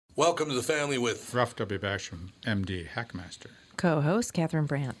Welcome to the family with Ralph W. Basham, MD, Hackmaster. Co-host Catherine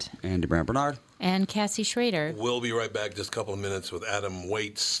Brandt. Andy Brandt Bernard. And Cassie Schrader. We'll be right back just a couple of minutes with Adam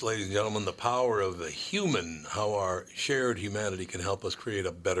Waytz. Ladies and gentlemen, the power of the human, how our shared humanity can help us create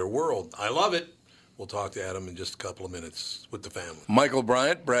a better world. I love it. We'll talk to Adam in just a couple of minutes with the family. Michael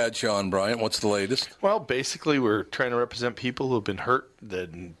Bryant, Bradshaw and Bryant, what's the latest? Well, basically, we're trying to represent people who have been hurt,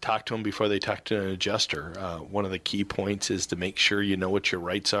 then talk to them before they talk to an adjuster. One of the key points is to make sure you know what your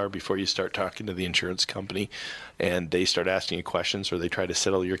rights are before you start talking to the insurance company and they start asking you questions or they try to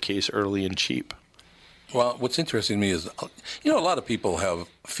settle your case early and cheap. Well, what's interesting to me is, a lot of people have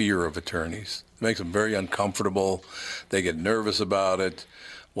fear of attorneys. It makes them very uncomfortable. They get nervous about it.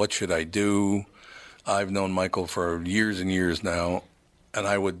 What should I do? I've known Michael for years and years now, and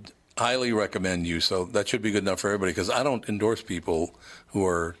I would highly recommend you. So that should be good enough for everybody, because I don't endorse people who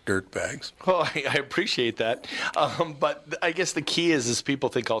are dirtbags. Well, I appreciate that. But I guess the key is people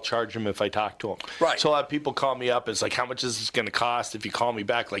think I'll charge them if I talk to them. Right. So a lot of people call me up. It's like, how much is this going to cost if you call me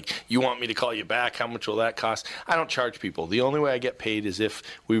back? Like, you want me to call you back? How much will that cost? I don't charge people. The only way I get paid is if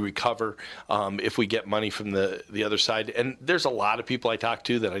we recover, if we get money from the other side. And there's a lot of people I talk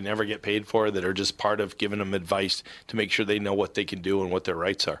to that I never get paid for that are just part of giving them advice to make sure they know what they can do and what their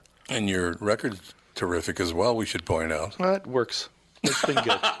rights are. And your record's terrific as well, we should point out. Well, it works. It's been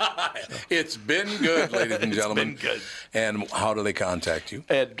good. It's been good, ladies and gentlemen. It's been good. And how do they contact you?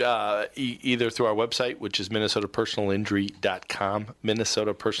 And either through our website, which is minnesotapersonalinjury.com,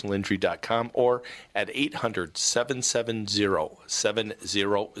 minnesotapersonalinjury.com, or at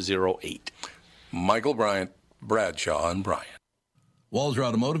 800-770-7008. Michael Bryant, Bradshaw and Bryant. Walzer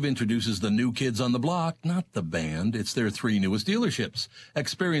Automotive introduces the new kids on the block, not the band. It's their 3 newest dealerships.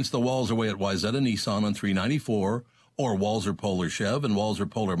 Experience the Walzer way at Wayzata Nissan on 394, or Walzer Polar Chev and Walzer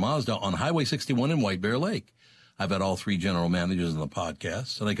Polar Mazda on Highway 61 in White Bear Lake. I've had all 3 general managers on the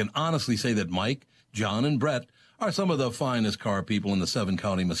podcast, and I can honestly say that Mike, John, and Brett are some of the finest car people in the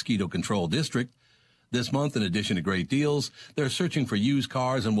 7-county mosquito control district. This month, in addition to great deals, they're searching for used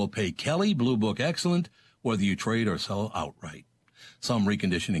cars and will pay Kelly Blue Book Excellent, whether you trade or sell outright. Some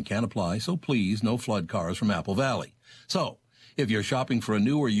reconditioning can apply, so please, no flood cars from Apple Valley. So, if you're shopping for a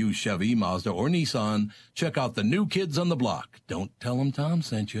new or used Chevy, Mazda, or Nissan, check out the new kids on the block. Don't tell them Tom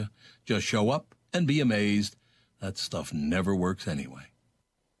sent you. Just show up and be amazed. That stuff never works anyway.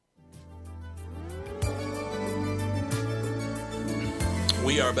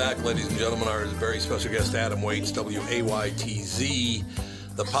 We are back, ladies and gentlemen. Our very special guest, Adam Waytz, W-A-Y-T-Z.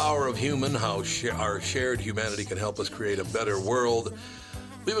 The power of human, how our shared humanity can help us create a better world.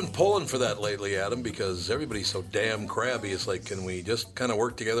 We've been pulling for that lately, Adam, because everybody's so damn crabby. It's like, can we just kind of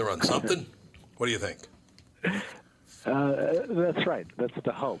work together on something? What do you think? That's right. That's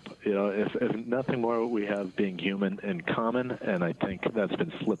the hope. If nothing more, we have being human in common, and I think that's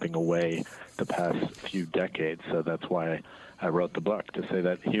been slipping away the past few decades. So that's why I wrote the book, to say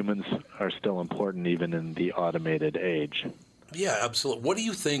that humans are still important even in the automated age. Yeah, absolutely. What do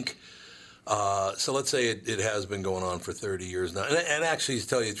you think? So let's say it has been going on for 30 years now. And actually, to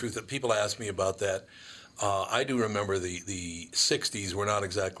tell you the truth, that people ask me about that. I do remember the 60s were not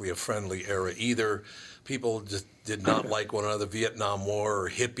exactly a friendly era either. People just did not like one another, Vietnam War or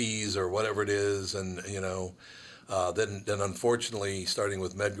hippies or whatever it is. And, then unfortunately, starting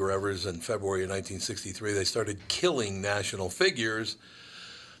with Medgar Evers in February of 1963, they started killing national figures.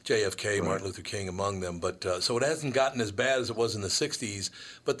 JFK, right. Martin Luther King among them. But so it hasn't gotten as bad as it was in the 60s.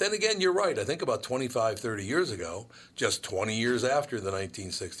 But then again, you're right. I think about 25, 30 years ago, just 20 years after the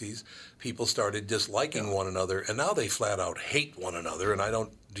 1960s, people started disliking one another. And now they flat out hate one another. And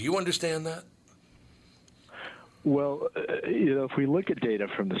do you understand that? Well, if we look at data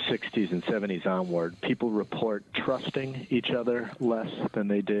from the 60s and 70s onward, people report trusting each other less than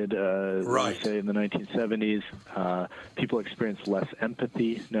they did, say, in the 1970s. People experience less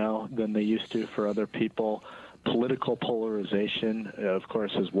empathy now than they used to for other people. Political polarization, of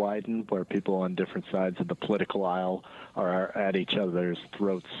course, has widened, where people on different sides of the political aisle are at each other's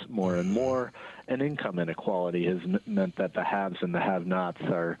throats more and more. And income inequality has meant that the haves and the have-nots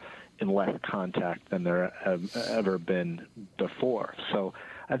are in less contact than there have ever been before. So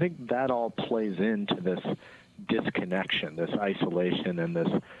I think that all plays into this disconnection, this isolation, and this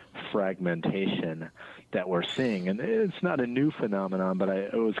fragmentation that we're seeing. And it's not a new phenomenon, but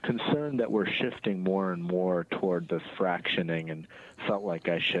I was concerned that we're shifting more and more toward this fractioning, and felt like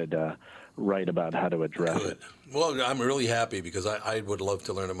I should write about how to address it. Well, I'm really happy, because I would love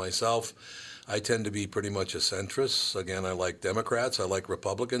to learn it myself. I tend to be pretty much a centrist. Again, I like Democrats. I like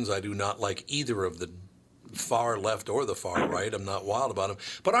Republicans. I do not like either of the far left or the far right. I'm not wild about them.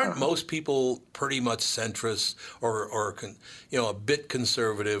 But aren't most people pretty much centrist or a bit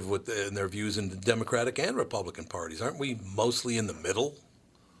conservative in their views in the Democratic and Republican parties? Aren't we mostly in the middle?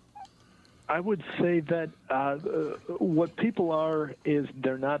 I would say that what people are is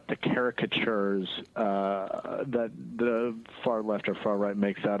they're not the caricatures that the far left or far right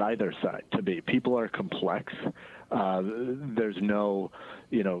makes out either side to be. People are complex. There's no,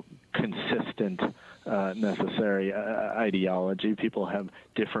 consistent necessary ideology. People have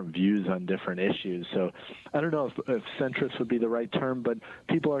different views on different issues. So I don't know if centrist would be the right term, but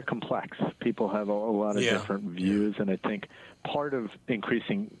people are complex. People have a lot of different views, and I think part of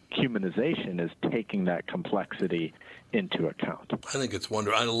increasing humanization is taking that complexity into account. I think it's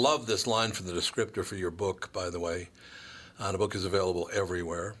wonderful. I love this line from the descriptor for your book, by the way. The book is available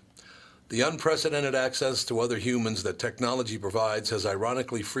everywhere. The unprecedented access to other humans that technology provides has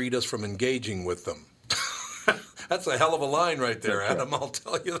ironically freed us from engaging with them. That's a hell of a line right there, Adam. I'll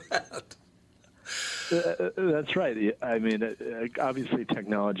tell you that. That's right. I mean, obviously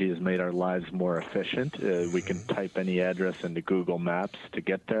technology has made our lives more efficient. We can type any address into Google Maps to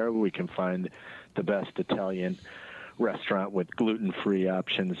get there. We can find the best Italian restaurant with gluten-free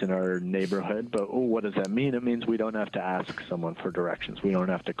options in our neighborhood. But what does that mean? It means we don't have to ask someone for directions. We don't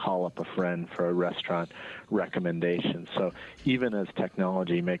have to call up a friend for a restaurant recommendation. So even as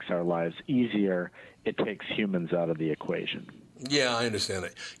technology makes our lives easier, it takes humans out of the equation. Yeah, I understand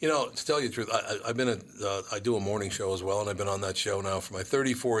it. To tell you the truth, I do a morning show as well, and I've been on that show now for my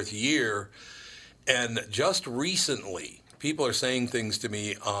 34th year. And just recently, people are saying things to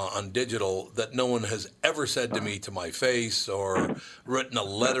me on digital that no one has ever said to me to my face or written a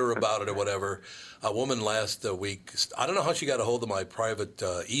letter about it or whatever. A woman last week, I don't know how she got a hold of my private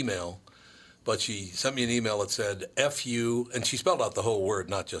email, but she sent me an email that said, F you, and she spelled out the whole word,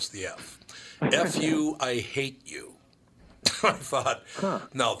 not just the F. F you, I hate you. I thought,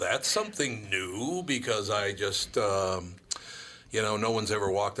 now that's something new, because I just, no one's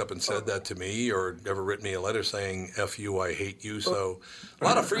ever walked up and said that to me or ever written me a letter saying, F you, I hate you. So a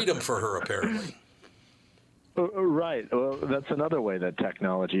lot of freedom for her, apparently. Right. Well, that's another way that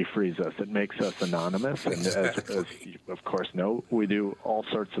technology frees us. It makes us anonymous. And as you, of course, know, we do all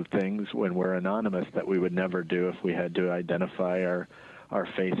sorts of things when we're anonymous that we would never do if we had to identify our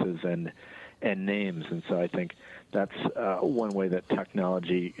faces and names. And so I think that's one way that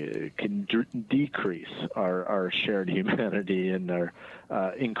technology can decrease our shared humanity and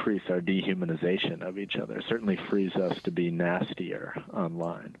increase our dehumanization of each other. It certainly frees us to be nastier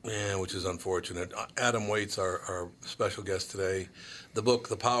online. Yeah, which is unfortunate. Adam Waytz, our special guest today. The book,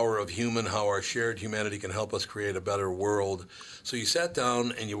 The Power of Human, How Our Shared Humanity Can Help Us Create a Better World. So you sat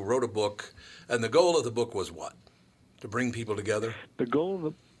down and you wrote a book, and the goal of the book was what? To bring people together? The goal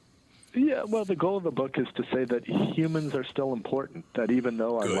of the goal of the book is to say that humans are still important, that even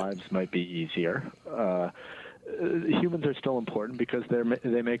though our lives might be easier, humans are still important because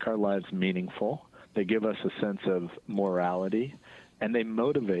they make our lives meaningful. They give us a sense of morality, and they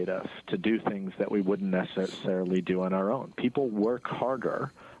motivate us to do things that we wouldn't necessarily do on our own. People work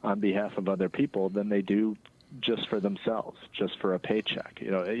harder on behalf of other people than they do just for themselves, just for a paycheck.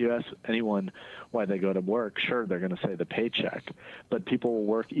 You ask anyone why they go to work, sure, they're going to say the paycheck, but people will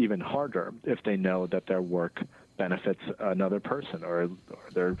work even harder if they know that their work benefits another person, or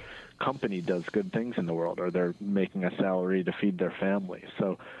their company does good things in the world, or they're making a salary to feed their family.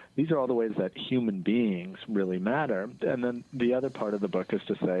 So these are all the ways that human beings really matter. And then the other part of the book is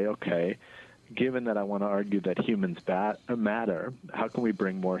to say, okay, given that I want to argue that humans matter, how can we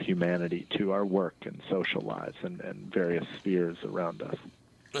bring more humanity to our work and social lives and various spheres around us?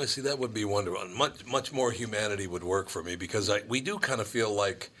 I see, that would be wonderful. Much more humanity would work for me, because we do kind of feel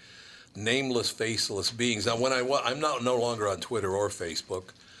like nameless, faceless beings. Now, when I'm no longer on Twitter or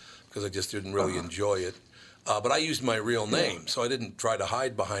Facebook, because I just didn't really enjoy it, but I used my real name, so I didn't try to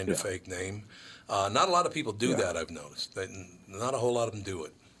hide behind a fake name. Not a lot of people do that, I've noticed. Not a whole lot of them do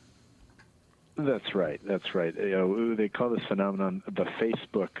it. That's right. They call this phenomenon the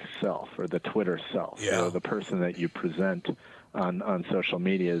Facebook self, or the Twitter self. Yeah. The person that you present on social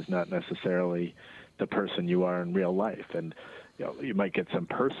media is not necessarily the person you are in real life. And you might get some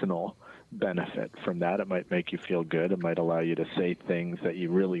personal benefit from that. It might make you feel good. It might allow you to say things that you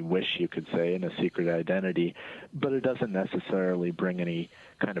really wish you could say in a secret identity, but it doesn't necessarily bring any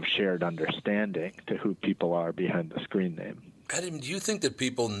kind of shared understanding to who people are behind the screen name. Adam, do you think that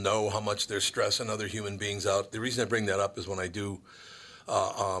people know how much they're stressing other human beings out? The reason I bring that up is when I do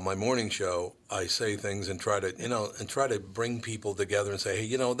my morning show, I say things and try to bring people together and say,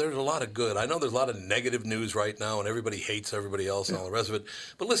 hey, there's a lot of good. I know there's a lot of negative news right now, and everybody hates everybody else and all the rest of it.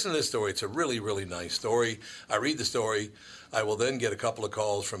 But listen to this story. It's a really, really nice story. I read the story. I will then get a couple of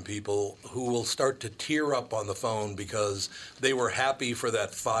calls from people who will start to tear up on the phone because they were happy for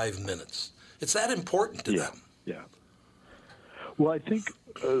that 5 minutes. It's that important to them. Yeah. Well, I think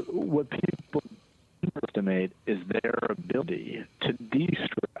what people underestimate is their ability to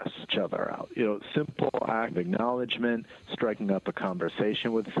de-stress each other out. Simple act of acknowledgement, striking up a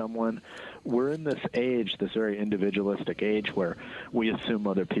conversation with someone. We're in this age, this very individualistic age, where we assume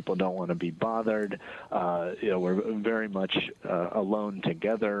other people don't want to be bothered. We're very much alone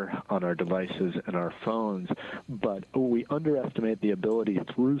together on our devices and our phones, but we underestimate the ability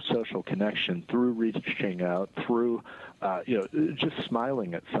through social connection, through reaching out, through just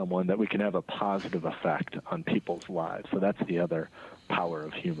smiling at someone, that we can have a positive effect on people's lives. So that's the other power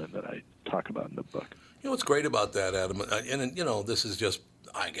of human that I talk about in the book. What's great about that, Adam, and this is just,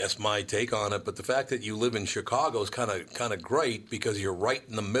 I guess, my take on it, but the fact that you live in Chicago is kind of great because you're right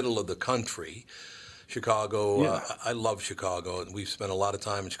in the middle of the country. Chicago, I love Chicago, and we've spent a lot of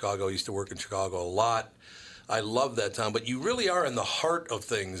time in Chicago. I used to work in Chicago a lot. I love that town, but you really are in the heart of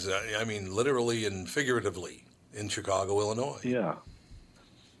things, literally and figuratively, in Chicago, Illinois.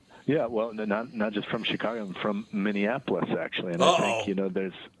 Yeah, well, not just from Chicago, I'm from Minneapolis, actually, and I think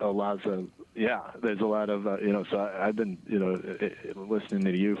there's a lot of so I've been listening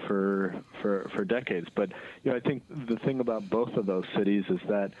to you for decades, but I think the thing about both of those cities is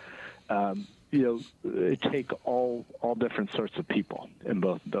that it take all different sorts of people in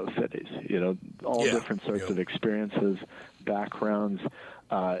both of those cities. All different sorts of experiences, backgrounds.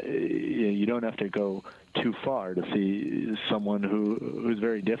 You don't have to go too far to see someone who's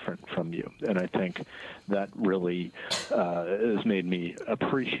very different from you, and I think that really has made me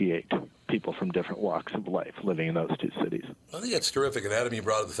appreciate people from different walks of life living in those two cities. I think that's terrific. And Adam, you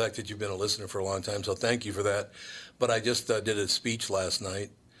brought up the fact that you've been a listener for a long time, so thank you for that. But I just did a speech last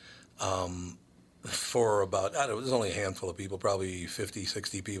night for about, it was only a handful of people, probably 50,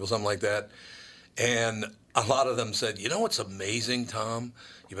 60 people, something like that. And a lot of them said, what's amazing, Tom?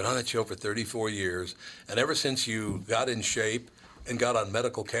 You've been on that show for 34 years, and ever since you got in shape and got on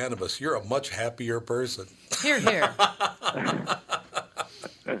medical cannabis, you're a much happier person. Hear, hear.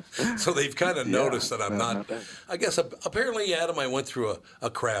 So they've kind of noticed that I'm not. I guess apparently, Adam, I went through a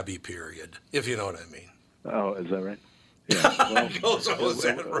crabby period, if you know what I mean. Oh, is that right? Yeah. Is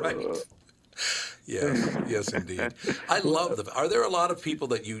that right? Yes, indeed. I love Are there a lot of people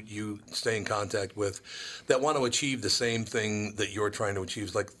that you stay in contact with that want to achieve the same thing that you're trying to achieve?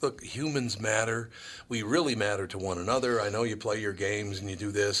 It's like, look, humans matter. We really matter to one another. I know you play your games and you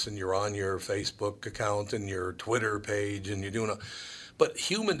do this and you're on your Facebook account and your Twitter page and you're doing but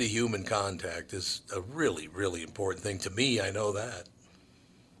human-to-human contact is a really, really important thing. To me, I know that.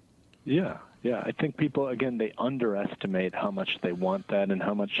 Yeah. I think people, again, they underestimate how much they want that and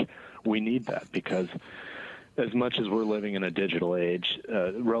how much we need that, because as much as we're living in a digital age,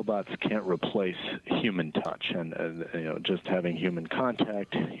 robots can't replace human touch, and just having human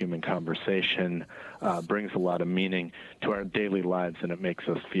contact, human conversation brings a lot of meaning to our daily lives, and it makes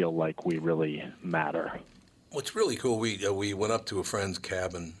us feel like we really matter. What's really cool, we went up to a friend's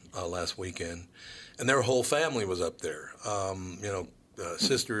cabin last weekend, and their whole family was up there.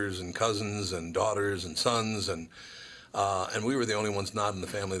 Sisters and cousins and daughters and sons, and we were the only ones not in the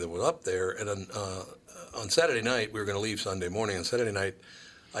family that were up there. And on Saturday night, we were going to leave Sunday morning. On Saturday night,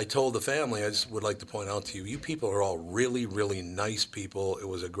 I told the family, I just would like to point out to you, you people are all really, really nice people. It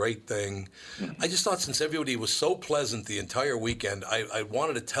was a great thing. I just thought since everybody was so pleasant the entire weekend, I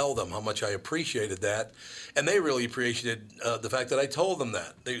wanted to tell them how much I appreciated that. And they really appreciated the fact that I told them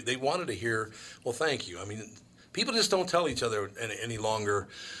that. They wanted to hear, well, thank you. I mean, people just don't tell each other any longer,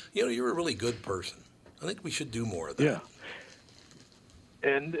 you're a really good person. I think we should do more of that. Yeah.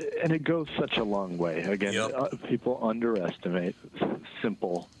 And it goes such a long way. Again, people underestimate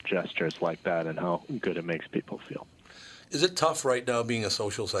simple gestures like that and how good it makes people feel. Is it tough right now being a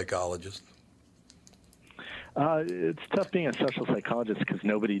social psychologist? It's tough being a social psychologist because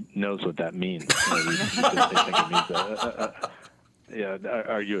nobody knows what that means. They think it means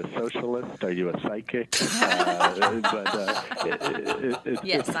are you a socialist? Are you a psychic?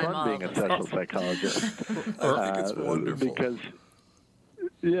 It's fun being a social psychologist. I think it's wonderful. Because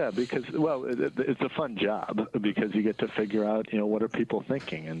it's a fun job because you get to figure out, what are people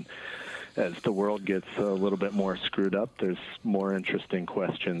thinking, and as the world gets a little bit more screwed up, there's more interesting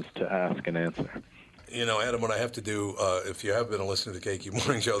questions to ask and answer. Adam, what I have to do, if you have been listening to the KQ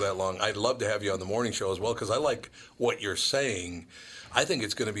Morning Show that long, I'd love to have you on the morning show as well, because I like what you're saying. I think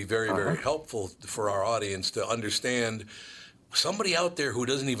it's going to be very, very helpful for our audience to understand somebody out there who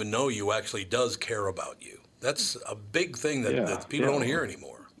doesn't even know you actually does care about you. That's a big thing that people don't hear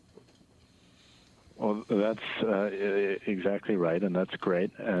anymore. Well, that's exactly right, and that's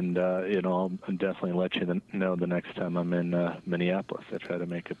great. And, I'll definitely let you know the next time I'm in Minneapolis. I try to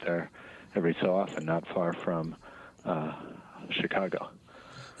make it there every so often, not far from Chicago.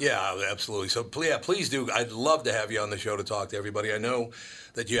 Yeah, absolutely. So, please do. I'd love to have you on the show to talk to everybody. I know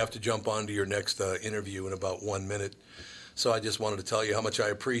that you have to jump on to your next interview in about 1 minute. So I just wanted to tell you how much I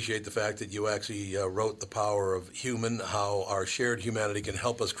appreciate the fact that you actually wrote The Power of Human, how our shared humanity can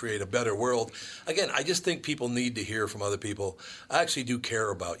help us create a better world. Again, I just think people need to hear from other people. I actually do care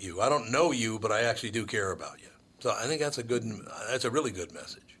about you. I don't know you, but I actually do care about you. So I think that's a really good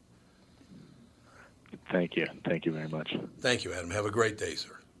message. Thank you. Thank you very much. Thank you, Adam. Have a great day,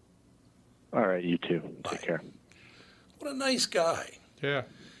 sir. All right, you too. Bye. Take care. What a nice guy. Yeah.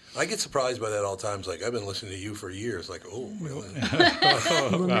 I get surprised by that all the time. It's like, I've been listening to you for years. Like, oh, really?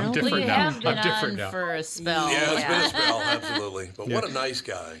 I'm different now. have been I'm different on now. for a spell. Yeah, it's been a spell, absolutely. But what a nice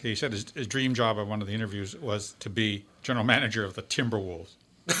guy. He said his dream job at one of the interviews was to be general manager of the Timberwolves.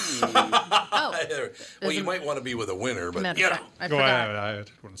 Well, you might want to be with a winner, but, I Go forgot. ahead. I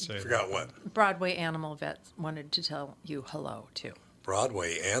didn't want to say forgot that. what? Broadway Animal Vet wanted to tell you hello, too.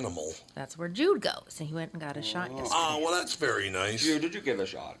 Broadway Animal. That's where Jude goes. And he went and got a shot yesterday. Oh, well, that's very nice. Did you give a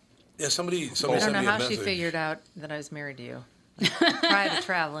shot? Yeah, somebody I sent don't know me a how message. she figured out that I was married to you. Try to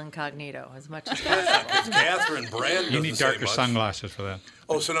travel incognito as much as possible. Catherine Brand You doesn't need say darker much. sunglasses for that.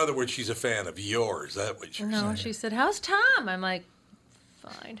 Oh, so in other words, she's a fan of yours. Is that what you're No, saying? she said, "How's Tom?" I'm like,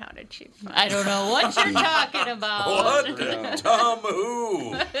 "Fine. How did she?" I don't know what you're talking about. What? Tom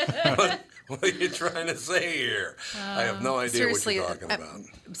who? What are you trying to say here? I have no idea Seriously, what you're talking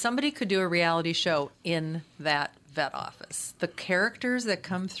about. Somebody could do a reality show in that vet office. The characters that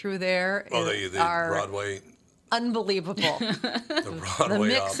come through there The are Broadway, unbelievable. the Broadway The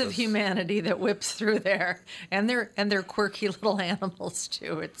mix office. of humanity that whips through there, and they're quirky little animals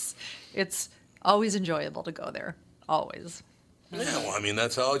too. It's always enjoyable to go there. Always. Yeah, well, I mean,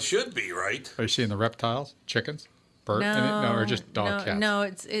 that's how it should be, right? Are you seeing the reptiles, chickens, bird? No, or just dog, cats? No,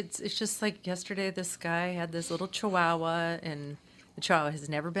 it's just like yesterday. This guy had this little Chihuahua, and the Chihuahua has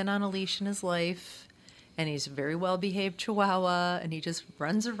never been on a leash in his life, and he's a very well-behaved Chihuahua, and he just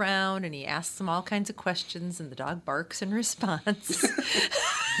runs around and he asks them all kinds of questions, and the dog barks in response.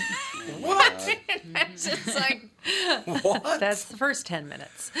 What? It's just like What? that's the first 10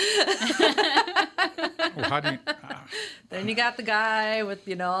 minutes. Well, how do you? Then you got the guy with,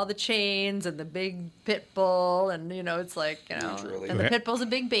 all the chains and the big pit bull, and, it's like, Really? and the pit bull's a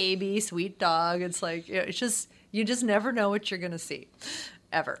big baby, sweet dog. It's like, it's just, you just never know what you're going to see,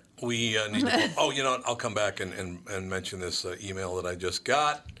 ever. We need to. Oh, I'll come back and mention this email that I just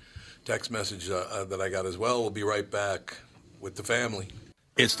got, text message that I got as well. We'll be right back with the family.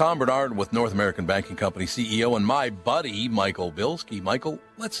 It's Tom Bernard with North American Banking Company CEO and my buddy, Michael Bilski. Michael,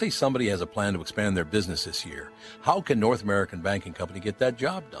 let's say somebody has a plan to expand their business this year. How can North American Banking Company get that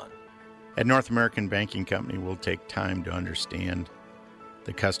job done? At North American Banking Company, we'll take time to understand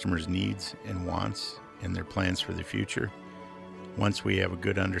the customer's needs and wants and their plans for the future. Once we have a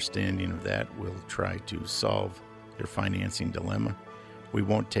good understanding of that, we'll try to solve their financing dilemma. We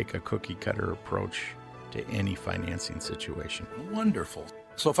won't take a cookie-cutter approach to any financing situation. Wonderful.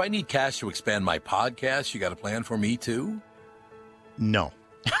 So if I need cash to expand my podcast, you got a plan for me too? No.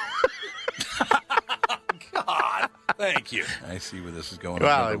 God, thank you. I see where this is going.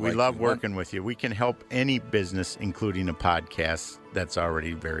 Well, we love working with you. We can help any business, including a podcast that's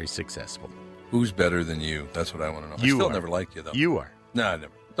already very successful. Who's better than you? That's what I want to know. You I still are. never liked you, though. You are. No, I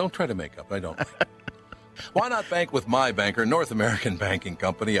never. Don't try to make up. I don't. Why not bank with my banker, North American Banking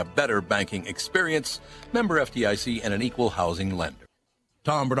Company, a better banking experience, member FDIC, and an equal housing lender.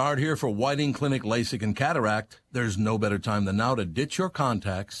 Tom Bernard here for Whiting Clinic LASIK and Cataract. There's no better time than now to ditch your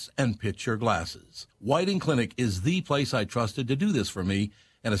contacts and pitch your glasses. Whiting Clinic is the place I trusted to do this for me,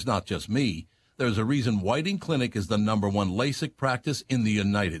 and it's not just me. There's a reason Whiting Clinic is the #1 LASIK practice in the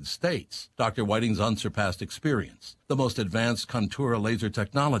United States. Dr. Whiting's unsurpassed experience, the most advanced Contura laser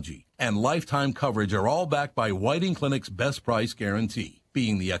technology, and lifetime coverage are all backed by Whiting Clinic's best price guarantee.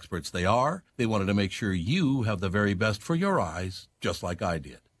 Being the experts they are, they wanted to make sure you have the very best for your eyes, just like I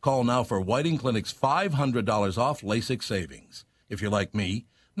did. Call now for Whiting Clinic's $500 off LASIK savings. If you're like me,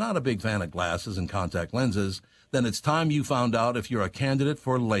 not a big fan of glasses and contact lenses, then it's time you found out if you're a candidate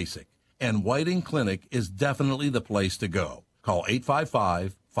for LASIK. And Whiting Clinic is definitely the place to go. Call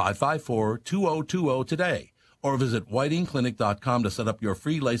 554-2020 today, or visit whitingclinic.com to set up your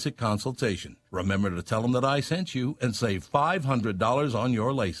free LASIK consultation. Remember to tell them that I sent you and save $500 on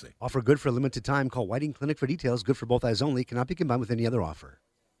your LASIK. Offer good for a limited time. Call Whiting Clinic for details. Good for both eyes only. Cannot be combined with any other offer.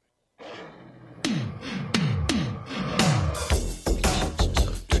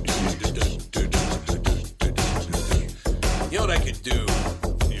 You know what I could do?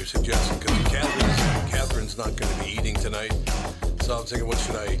 You're suggesting, because Catherine's not going to be eating tonight. So I'm thinking, what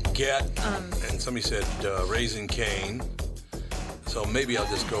should I get? And somebody said Raising Cane. So maybe I'll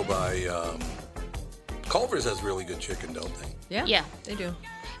just go by... Culver's has really good chicken, don't they? Yeah, they do.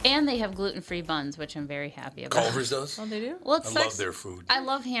 And they have gluten-free buns, which I'm very happy about. Culver's does? Oh, they do? Well, I love their food. I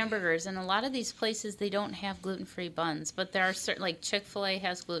love hamburgers, and a lot of these places, they don't have gluten-free buns. But there are certain, like Chick-fil-A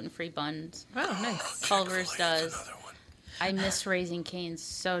has gluten-free buns. Oh, nice. Culver's does. Another one. I miss Raising Cane's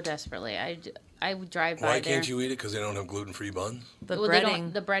so desperately. I would drive by Why there. can't you eat it? Because they don't have gluten-free buns? The Well,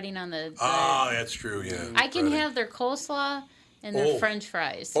 breading. the breading on the... Ah, that's true, yeah. I can Breading. have their coleslaw and their French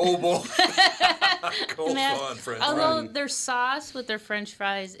fries. Oh, boy. And that- Coleslaw and French although fries. their sauce with their French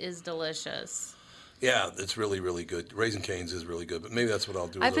fries is delicious. Yeah, it's really, really good. Raising Cane's is really good, but maybe that's what I'll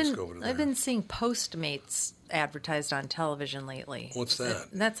do. I've Let's go over to been there. I've been seeing Postmates advertised on television lately. What's that?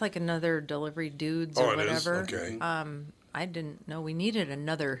 That's like another delivery dudes Oh, or it is? whatever. Okay. I didn't know we needed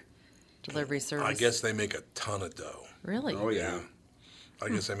another delivery service. I guess they make a ton of dough. Really? Oh, yeah. I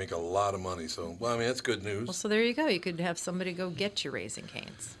guess they make a lot of money. So, well, I mean, that's good news. Well, so there you go. You could have somebody go get your Raising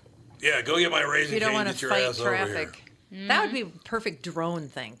Canes. Yeah, go get my If Raising you don't Cane. want Get to your fight ass over here. traffic. That would be a perfect drone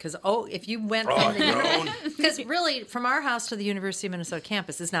thing. Because, if you went Oh, from the... drone. Because really, from our house to the University of Minnesota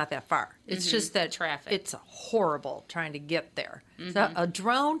campus is not that far. It's just that Traffic. it's horrible trying to get there. So a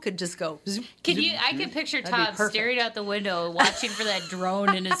drone could just go... zoom, Can zoom. you? I can picture That'd be Todd perfect. staring out the window, watching for that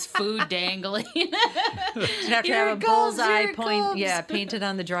drone and his food dangling. You'd have to Here have a it comes, bullseye here it point, comes. painted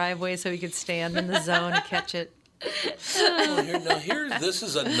on the driveway so he could stand in the zone and catch it. This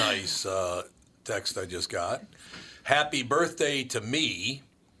is a nice text I just got. Happy birthday to me.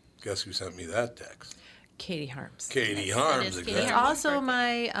 Guess who sent me that text? Katie Harms. Katie Yes, Harms, it is Katie exactly. It's Harms' also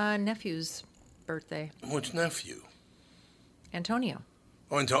birthday. my nephew's birthday, Which nephew? Antonio.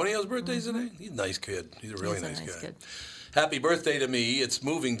 Oh, Antonio's birthday's today? He's a nice kid. He's a really He's a nice nice guy. kid. Happy birthday to me. It's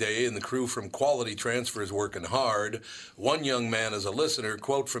moving day, and the crew from Quality Transfer is working hard. One young man is a listener.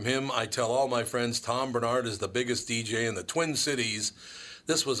 Quote from him, I tell all my friends Tom Bernard is the biggest DJ in the Twin Cities.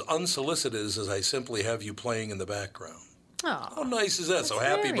 This was unsolicited as I simply have you playing in the background. How Oh, nice is that? So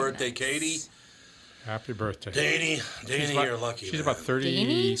happy very birthday, nice. Katie. Happy birthday. Danny, you're lucky. She's man. about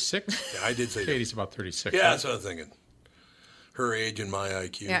 36. Yeah, I did say that. Katie's about 36. Yeah, right? that's what I was thinking. Her age and my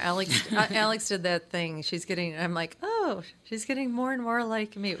IQ. yeah, Alex did that thing. I'm like, oh, she's getting more and more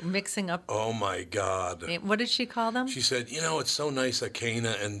like me, mixing up. Oh, my God. What did she call them? She said, it's so nice,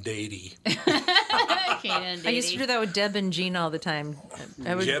 Akana and Dady. Can't I used to do that with Deb and Jean all the time.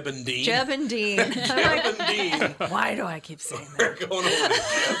 Jeb and Dean. Jeb and Dean. I'm Jeb like, and Dean. why do I keep saying We're that? going over to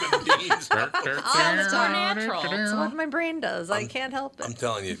Jeb and Dean's. All the It's more time. natural. That's what my brain does. I can't help I'm it.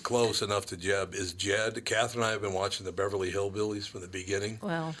 telling you, close enough to Jeb is Jed. Catherine and I have been watching the Beverly Hillbillies from the beginning.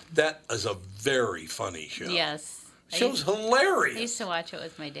 Well, That is a very funny show. Yes. Show's I hilarious. used to watch it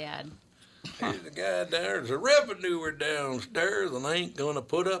with my dad. Hey, the guy there's a revenue downstairs, and I ain't going to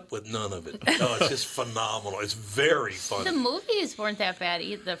put up with none of it. Oh, it's just phenomenal. It's very funny. The movies weren't that bad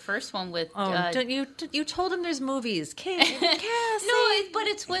either. The first one with don't you told him there's movies. Cassie. but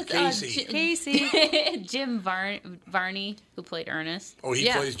it's with Casey. Casey. Jim Varney, who played Ernest. Oh, he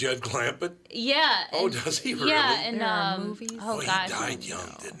Yeah. plays Jed Clampett? Yeah. Oh, and- does he really? Yeah, and There are movies? oh Oh, he gosh, died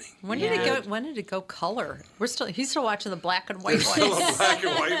young, didn't he? When did it Yeah. go? When did it go color? He's still watching the black and white There's still ones. the black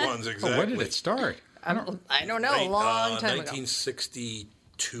and white ones, exactly. Oh, when did it start? I don't know. A long time ago.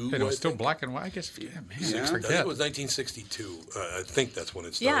 1962. It was I still think. black and white. I guess. Yeah, man. Yeah. I I think forget. it was 1962. I think that's when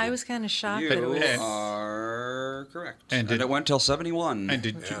it started. Yeah, I was kind of shocked that it You was. And- are correct. And And, did- it went till 71. And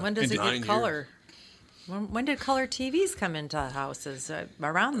did Yeah. When does and it did- 9 get years. color? When did color TVs come into houses?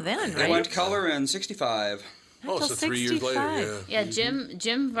 Around then, It right? went color in 65. Oh, so Until 3 years later, 65. yeah. Yeah,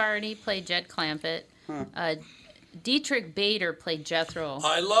 Jim Varney played Jed Clampett. Dietrich Bader played Jethro.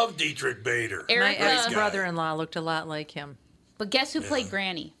 I love Dietrich Bader. My Erica, ex-brother-in-law looked a lot like him. but guess who played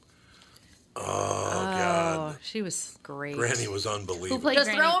Granny? Oh, God. Oh, she was great. Granny was Who unbelievable. played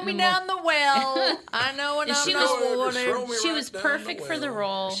Just Granny? throw me down the well. I know when And I'm she not was- wanted. throw me She right was down perfect the for the well.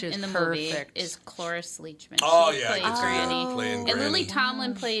 role She was in the perfect. movie. Is Cloris Leachman? Oh, She yeah. played I can see that, Granny. playing And Granny. Lily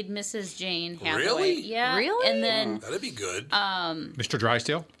Tomlin played Mrs. Jane Hathaway. Really? Yeah. Really? And then That'd be good. Mr.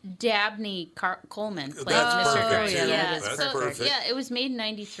 Drysdale? Dabney Coleman played That's Mr. perfect, Granny. too. Yeah, That's so, perfect. yeah, it was made in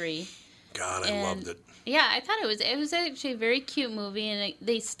 '93. God, I and- loved it. Yeah, I thought it was actually a very cute movie, and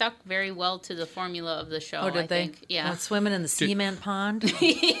they stuck very well to the formula of the show. Oh, did I they? think. Yeah. Swimming in the cement pond. So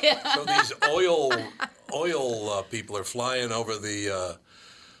these oil people are flying over the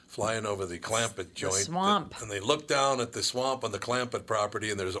Clampett joint. The swamp. And they look down at the swamp on the Clampett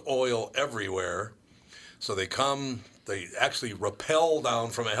property, and there's oil everywhere. So they actually rappel down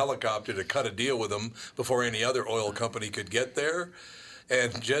from a helicopter to cut a deal with them before any other oil company could get there.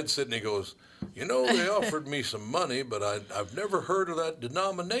 And Jed Sidney goes, you know, they offered me some money, but I've never heard of that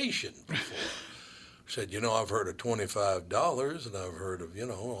denomination before. I said, you know, I've heard of $25, and I've heard of, you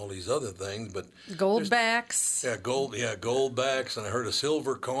know, all these other things, but Goldbacks. Goldbacks, and I heard of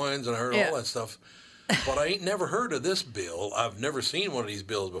silver coins, and I heard all that stuff. But I ain't never heard of this bill. I've never seen one of these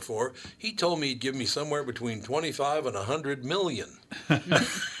bills before. He told me he'd give me somewhere between 25 and 100 million. And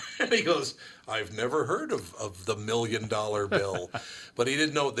he goes, I've never heard of the $1 million bill. But he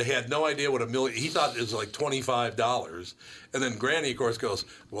didn't know, they had no idea what $1 million, he thought it was like $25. And then Granny, of course, goes,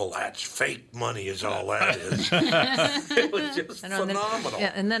 well, that's fake money is all that is. It was just phenomenal.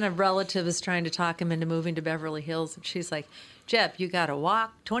 And then a relative is trying to talk him into moving to Beverly Hills. And she's like, Jep, you got to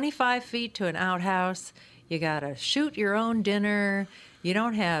walk 25 feet to an outhouse. You got to shoot your own dinner. You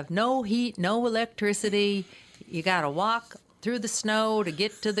don't have no heat, no electricity. You got to walk through the snow to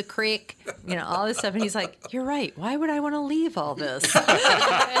get to the creek, you know, all this stuff. And he's like, you're right. Why would I want to leave all this?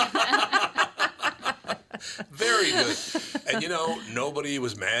 Very good. And, you know, nobody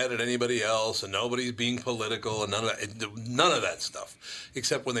was mad at anybody else, and nobody's being political, and none of that stuff.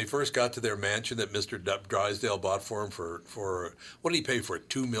 Except when they first got to their mansion that Mr. Drysdale bought for him for what did he pay for it,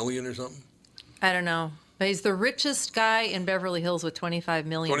 $2 million or something? I don't know. But he's the richest guy in Beverly Hills with $25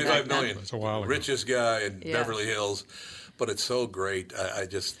 million. $25 million. That's a while ago. Richest guy in Beverly Hills. But it's so great. I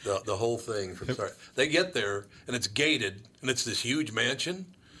just, the whole thing from start. They get there, and it's gated, and it's this huge mansion.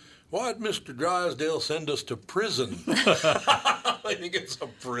 Why'd Mr. Drysdale send us to prison? I think it's a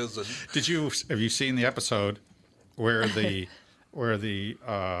prison. Have you seen the episode where the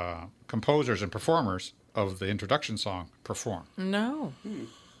composers and performers of the introduction song perform? No.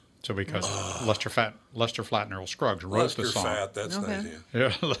 So because Lester Flatt and Earl Scruggs wrote the song. Fat, that's nice.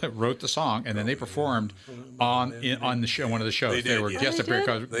 Yeah, wrote the song, and then they performed on the show, one of the shows. They were guest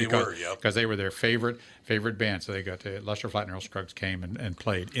appearances because they were their favorite band. So they got to Lester Flatt and Earl Scruggs came and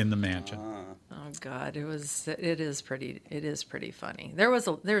played in the mansion. Oh God, it is pretty funny. There's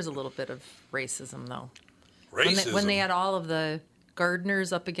a little bit of racism though. Racism when they had all of the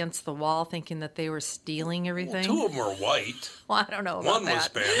gardeners up against the wall thinking that they were stealing everything. Well, 2 of them were white. Well, I don't know about One was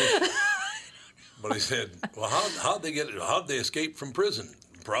that. Spanish. But he said, well, how'd they escape from prison?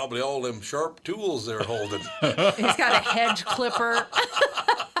 Probably all them sharp tools they're holding. He's got a hedge clipper.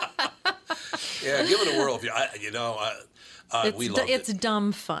 Yeah, give it a whirl. We love it. It's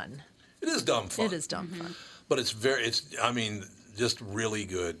dumb fun. It is dumb fun. It is dumb fun. But it's just really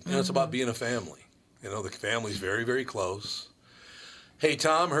good. You know, it's about being a family. You know, the family's very, very close. Hey,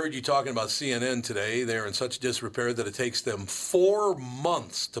 Tom, heard you talking about CNN today. They're in such disrepair that it takes them 4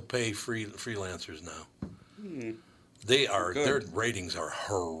 months to pay freelancers now. Their ratings are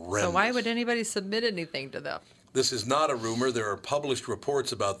horrendous. So why would anybody submit anything to them? This is not a rumor. There are published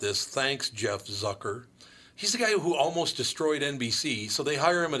reports about this. Thanks, Jeff Zucker. He's the guy who almost destroyed NBC, so they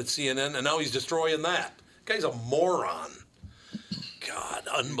hire him at CNN, and now he's destroying that. The guy's a moron. God,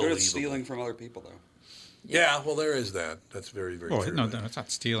 unbelievable. Good at stealing from other people, though. Yeah, well, there is that. That's very, very true. No, it's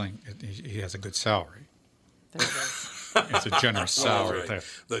not stealing. He has a good salary. There it is. It's a generous salary. Right. There.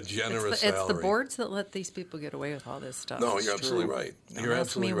 The generous salary. It's the boards that let these people get away with all this stuff. No, you're absolutely right. You're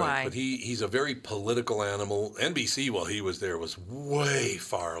absolutely right. Why. But he's a very political animal. NBC, while he was there, was way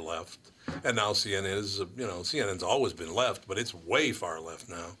far left. And now CNN is, CNN's always been left, but it's way far left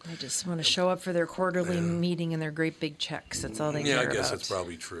now. They just want to show up for their quarterly meeting and their great big checks. That's all they care about. Yeah, I guess that's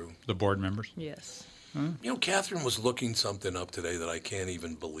probably true. The board members? Yes. You know, Catherine was looking something up today that I can't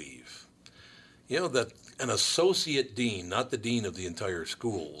even believe. You know, that an associate dean, not the dean of the entire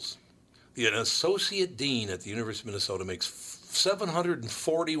schools, an associate dean at the University of Minnesota makes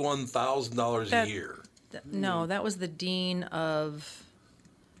 $741,000 a year. No, that was the dean of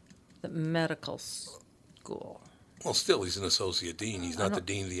the medical school. Well, still, he's an associate dean. He's not the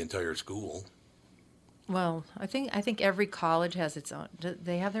dean of the entire school. Well, I think every college has its own.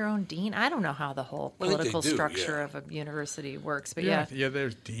 They have their own dean. I don't know how the whole political structure of a university works, but yeah.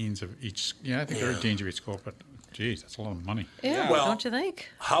 There's deans of each. Yeah, I think there are deans of each school, but geez, that's a lot of money. Yeah, well, don't you think?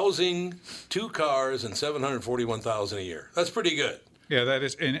 Housing, 2 cars, and $741,000 a year. That's pretty good. Yeah, that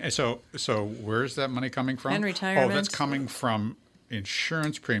is. And so where's that money coming from? And retirement. Oh, that's coming from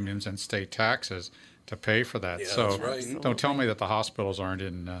insurance premiums and state taxes to pay for that. Yeah, so that's right. don't tell me that the hospitals aren't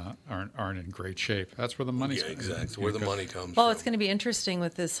in great shape. That's where the money's exactly where the money comes Well, from. it's going to be interesting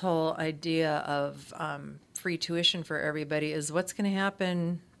with this whole idea of free tuition for everybody is what's going to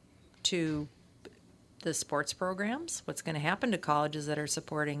happen to the sports programs, what's going to happen to colleges that are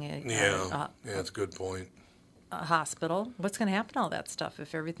supporting a that's a good point. A hospital, what's going to happen to all that stuff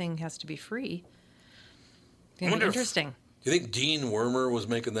if everything has to be free? It's going to be interesting. Do you think Dean Wormer was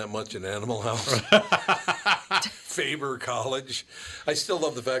making that much in Animal House? Faber College. I still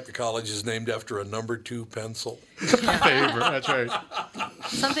love the fact the college is named after a number 2 pencil. Faber, that's right.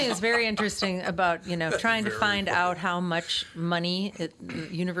 Something that's very interesting about, trying to find out how much money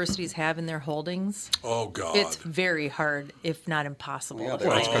universities have in their holdings. Oh, God. It's very hard, if not impossible. Yeah,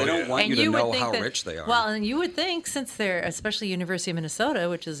 they don't want you to know how rich they are. Well, and you would think, since they're, especially University of Minnesota,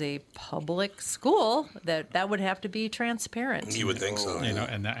 which is a public school, that would have to be transparent. You would think so.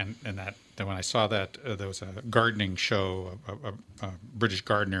 And that when I saw that, there was a gardening show, a British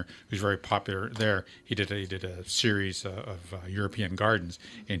gardener who's very popular there. He did a series of European gardens,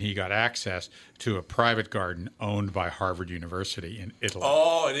 and he got access to a private garden owned by Harvard University in Italy.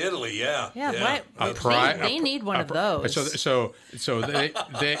 Oh, in Italy, yeah. Yeah, they need one of those. So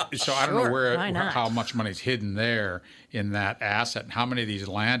I don't know how much money's hidden there in that asset, and how many of these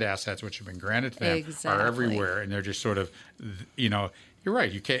land assets which have been granted to them are everywhere, and they're just sort of, You're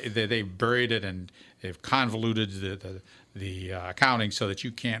right. You can't. They buried it and they've convoluted the accounting so that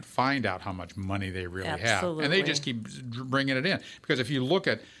you can't find out how much money they really have, and they just keep bringing it in. Because if you look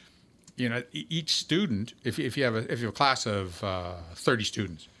at, each student, if you have a class of 30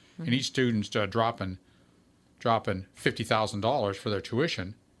 students, and each student's dropping $50,000 for their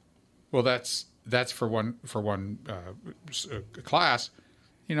tuition, well, that's for one class.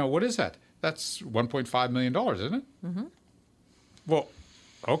 What is that? That's $1.5 million, isn't it? Mm-hmm. Well,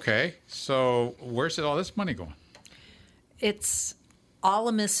 okay. So where's all this money going? It's all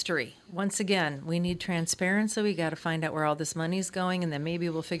a mystery. Once again, we need transparency. We got to find out where all this money's going, and then maybe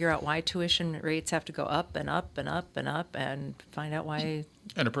we'll figure out why tuition rates have to go up and up and up and up, and find out why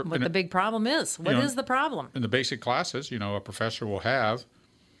what the big problem is. What is the problem? In the basic classes, a professor will have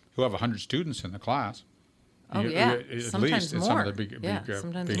 100 students in the class. Oh, yeah. At sometimes least in more. some of the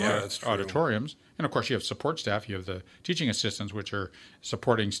big auditoriums. And, of course, you have support staff. You have the teaching assistants, which are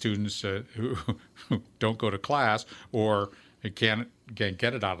supporting students who don't go to class or can't get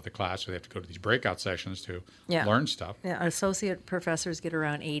it out of the class, so they have to go to these breakout sessions to learn stuff. Yeah, associate professors get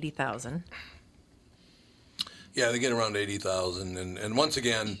around $80,000. Yeah, they get around $80,000. And once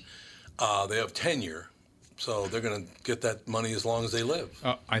again, they have tenure, so they're going to get that money as long as they live.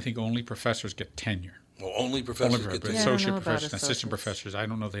 I think only professors get tenure. Well, only professors get tenure. Associate professors, assistant professors. I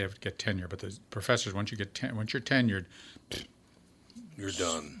don't know if they get tenure, but the professors, once you're tenured, you're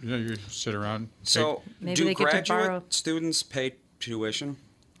done. You sit around. So, do graduate students pay tuition?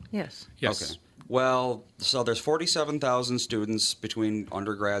 Yes. Yes. Okay. Well, so there's 47,000 students between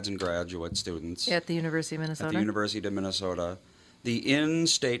undergrads and graduate students at the University of Minnesota. At the University of Minnesota, the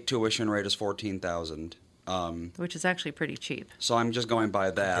in-state tuition rate is $14,000, which is actually pretty cheap. So I'm just going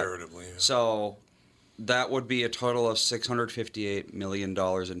by that. Comparatively, yeah. So that would be a total of $658 million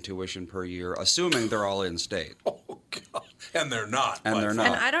in tuition per year, assuming they're all in-state. Oh, God. And they're not. And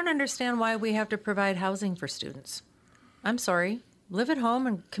I don't understand why we have to provide housing for students. I'm sorry. Live at home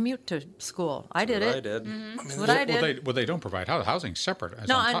and commute to school. I did it. I did. Mm-hmm. I did. They don't provide housing separate.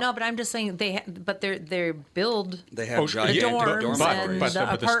 No, but I'm just saying they build. They have giant dorms and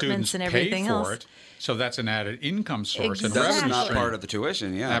the apartments and everything else. It, so that's an added income source and That's revenue not stream. part of the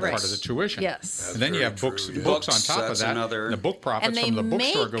tuition. Yeah, Not part of the tuition. Yes. That's and then you have books on top of that. Another... The book profits from the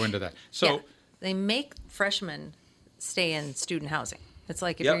bookstore go into that. So they make freshmen stay in student housing. It's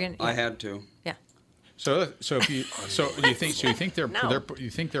like if you're going. I had to. Yeah. So you think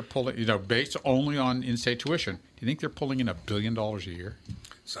they're pulling based only on in-state tuition? Do you think they're pulling in $1 billion a year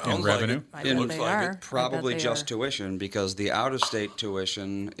in revenue? It looks like it. Probably just tuition, because the out-of-state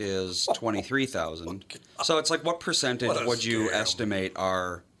tuition is $23,000. So it's like, what percentage would you estimate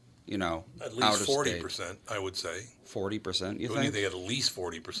are at least out-of-state? 40%, I would say. 40%, you Wouldn't think? you think at least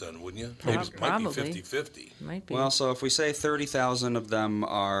 40%, wouldn't you? Probably. It might be 50-50. Might be. Well, so if we say 30,000 of them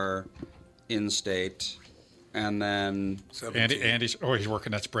are in-state, and then Andy's he's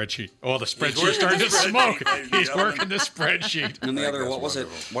working that spreadsheet. Oh, the spreadsheet's starting to smoke. He's working the spreadsheet. And the other, what was it?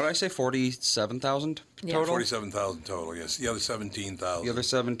 What did I say? 47,000 total. 47,000 total. Yes, the other 17,000. The other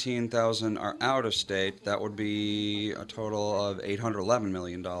 17,000 are out of state. That would be a total of $811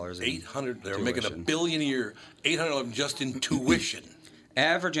 million. 800. They're making $1 billion a year. 811 just in tuition.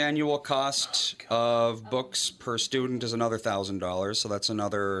 Average annual cost of books per student is another $1,000. So that's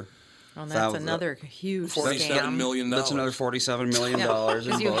another Well, that's another huge $47 million. That's another $47 million.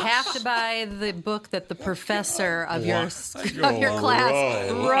 Because you have to buy the book that the professor of your class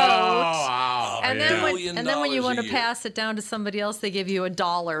wrote. And then when you want to pass it down to somebody else, they give you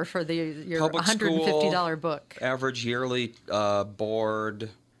 $1 for your Public $150 book. Average yearly board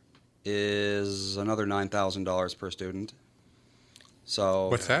is another $9,000 per student. So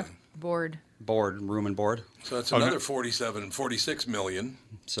what's that? Board, room and board. So that's another $46 million.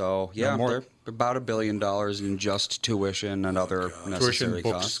 So yeah, they're about $1 billion in just tuition and other necessary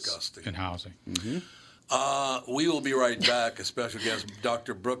costs. Disgusting. And housing. Mm-hmm. We will be right back. A special guest,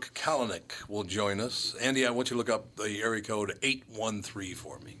 Dr. Brooke Kalanick, will join us. Andy, I want you to look up the area code 813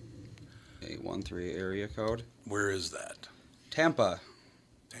 for me. 813 area code. Where is that? Tampa.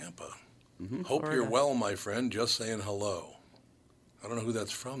 Mm-hmm. Hope Florida. You're well, my friend. Just saying hello. I don't know who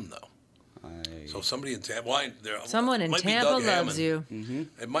that's from, though. So somebody in Tampa. Someone in Tampa loves you. Mm-hmm.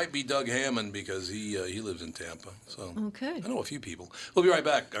 It might be Doug Hammond because he lives in Tampa. So okay. I know a few people. We'll be right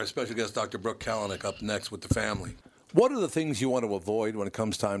back. Our special guest, Dr. Brooke Kalanick, up next with the family. What are the things you want to avoid when it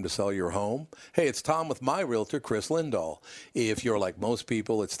comes time to sell your home? Hey, it's Tom with my realtor, Chris Lindahl. If you're like most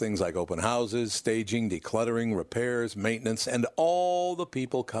people, it's things like open houses, staging, decluttering, repairs, maintenance, and all the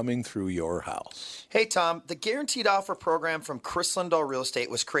people coming through your house. Hey, Tom, the Guaranteed Offer program from Chris Lindahl Real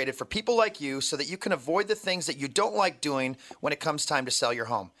Estate was created for people like you so that you can avoid the things that you don't like doing when it comes time to sell your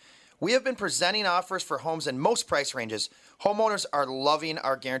home. We have been presenting offers for homes in most price ranges. Homeowners are loving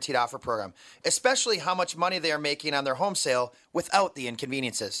our Guaranteed Offer program, especially how much money they are making on their home sale without the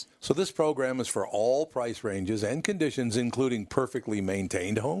inconveniences. So this program is for all price ranges and conditions, including perfectly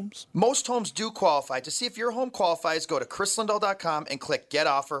maintained homes? Most homes do qualify. To see if your home qualifies, go to chrislindahl.com and click Get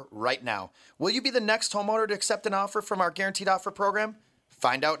Offer right now. Will you be the next homeowner to accept an offer from our Guaranteed Offer program?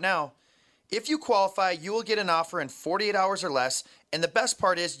 Find out now. If you qualify, you will get an offer in 48 hours or less, and the best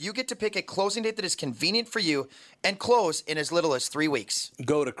part is you get to pick a closing date that is convenient for you and close in as little as 3 weeks.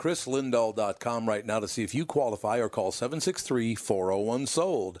 Go to chrislindahl.com right now to see if you qualify or call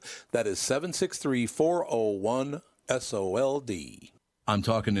 763-401-SOLD. That is 763-401-SOLD. I'm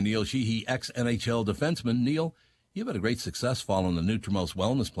talking to Neil Sheehy, ex-NHL defenseman. Neil, you've had a great success following the Nutrimost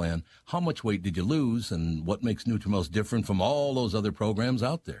wellness plan. How much weight did you lose, and what makes Nutrimost different from all those other programs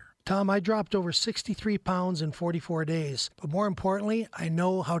out there? Tom, I dropped over 63 pounds in 44 days, but more importantly, I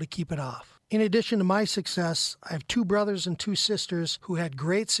know how to keep it off. In addition to my success, I have 2 brothers and 2 sisters who had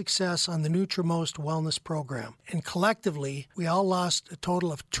great success on the Nutrimost wellness program, and collectively, we all lost a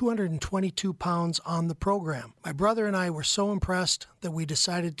total of 222 pounds on the program. My brother and I were so impressed that we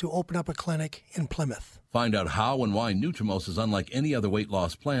decided to open up a clinic in Plymouth. Find out how and why Nutrimost is unlike any other weight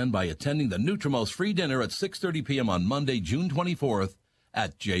loss plan by attending the Nutrimost free dinner at 6:30 p.m. on Monday, June 24th,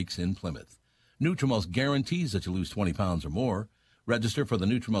 at Jake's in Plymouth. Nutrimost guarantees that you lose 20 pounds or more. Register for the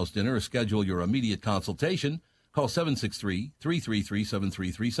Nutrimost dinner or schedule your immediate consultation. Call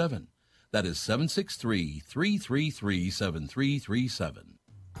 763-333-7337. That is 763-333-7337.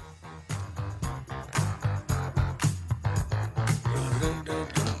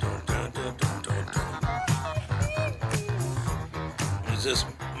 Is this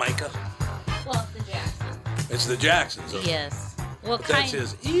Micah? Well, it's the Jacksons. It's the Jacksons. Okay. Yes. Well, but that's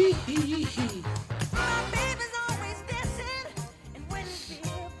his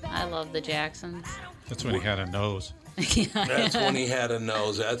I love the Jacksons. That's when he had a nose. That's when he had a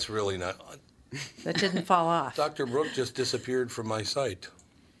nose. That's really not. That didn't fall off. Dr. Brooke just disappeared from my sight.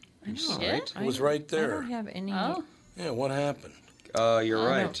 I know, right? It was right there. I don't have any. Oh. Yeah, what happened? You're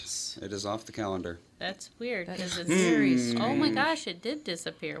right. Notes. It is off the calendar. That's weird. That is it's very strange. Oh my gosh, it did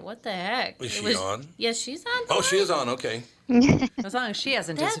disappear. What the heck? Is she on? Yes, she's on. Oh, she is on. Okay. As long as she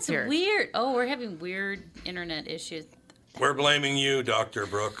hasn't That's disappeared. weird. Oh, we're having weird internet issues. We're blaming you, Dr.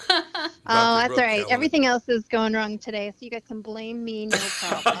 Brooke. Oh, that's all right. Everything else is going wrong today, so you guys can blame me, no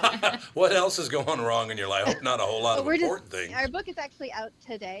problem. What else is going wrong in your life? I hope not a whole lot of important things. Our book is actually out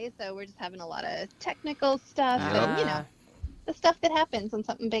today, so we're just having a lot of technical stuff and, you know, the stuff that happens when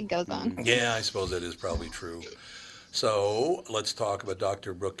something big goes on. Yeah, I suppose that is probably true. So let's talk about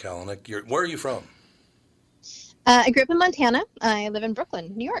Dr. Brooke Kalanick. Where are you from? I grew up in Montana. I live in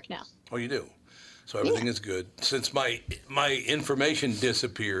Brooklyn, New York now. Oh, you do? So everything is good. Since my information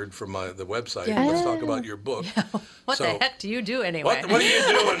disappeared from the website, let's talk about your book. Yeah. What the heck do you do anyway? What are you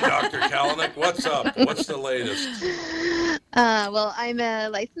doing, Dr. Kalanick? What's up? What's the latest? Well, I'm a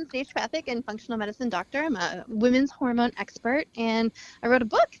licensed naturopathic and functional medicine doctor. I'm a women's hormone expert, and I wrote a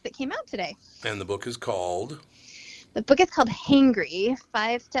book that came out today. And the book is called? The book is called Hangry,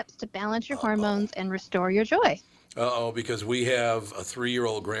 5 Steps to Balance Your Hormones and Restore Your Joy. Because we have a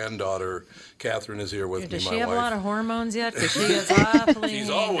 3-year-old granddaughter. Catherine is here with me, Does my she have wife. a lot of hormones yet? Because she gets awfully She's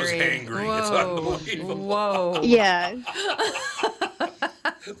hangry. always hangry. Whoa. It's unbelievable. Whoa. Yeah.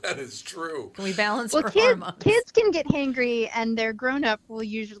 That is true. Can we balance Well, her hormones? kids can get hangry, and their grown-up will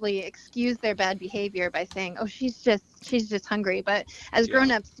usually excuse their bad behavior by saying, "Oh, she's just hungry." But as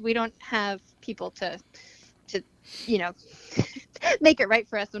grown-ups, we don't have people to make it right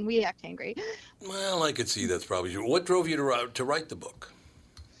for us when we act angry. Well, I could see that's probably true. What drove you to write the book?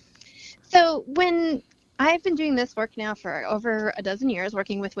 So when I've been doing this work now for over a dozen years,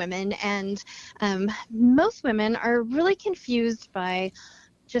 working with women, and most women are really confused by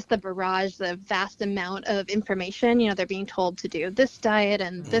just the barrage, the vast amount of information. They're being told to do this diet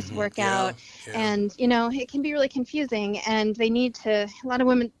and this workout, and it can be really confusing. And they need to. A lot of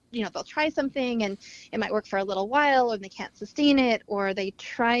women, they'll try something and it might work for a little while, and they can't sustain it, or they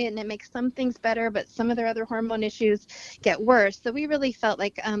try it and it makes some things better, but some of their other hormone issues get worse. So we really felt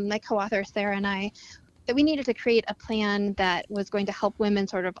like my co-author Sarah and I, that we needed to create a plan that was going to help women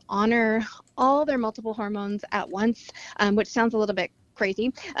sort of honor all their multiple hormones at once, which sounds a little bit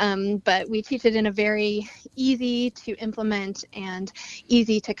crazy, but we teach it in a very easy to implement and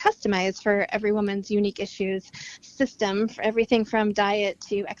easy to customize for every woman's unique issues system, for everything from diet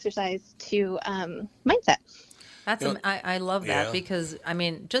to exercise to mindset. That's I love that because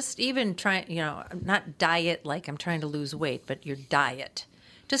just even trying, not diet like I'm trying to lose weight, but your diet.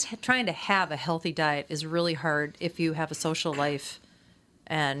 Just trying to have a healthy diet is really hard if you have a social life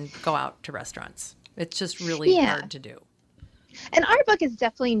and go out to restaurants. It's just really hard to do. And our book is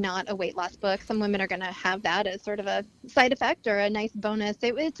definitely not a weight loss book. Some women are going to have that as sort of a side effect or a nice bonus.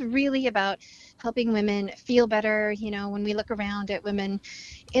 It's really about helping women feel better. When we look around at women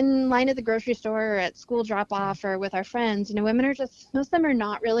in line at the grocery store or at school drop-off or with our friends, women are most of them are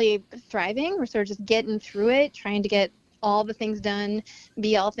not really thriving. We're sort of just getting through it, trying to get all the things done,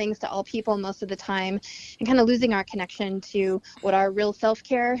 be all things to all people most of the time, and kind of losing our connection to what our real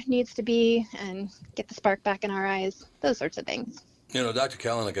self-care needs to be and get the spark back in our eyes, those sorts of things. Dr.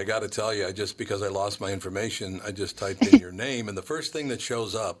 Kalanick, I got to tell you, because I lost my information, I just typed in your name, and the first thing that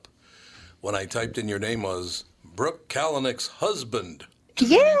shows up when I typed in your name was Brooke Kalanick's husband.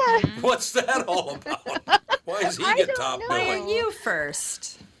 Yeah. What's that all about? Why does he get top billing? You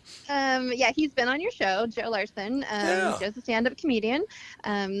first. He's been on your show, Joe Larson. Joe's a stand-up comedian.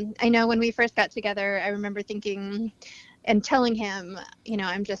 I know when we first got together, I remember thinking and telling him,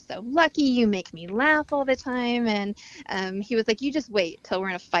 I'm just so lucky. You make me laugh all the time. And he was like, you just wait till we're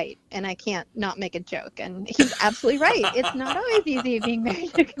in a fight and I can't not make a joke. And he's absolutely right. It's not always easy being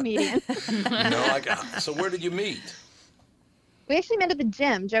married to a comedian. So where did you meet? We actually met at the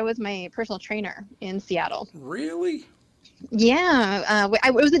gym. Joe was my personal trainer in Seattle. Really? Yeah,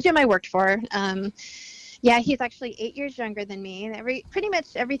 it was a gym I worked for. He's actually 8 years younger than me. Pretty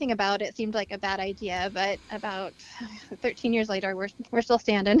much everything about it seemed like a bad idea, but about 13 years later, we're still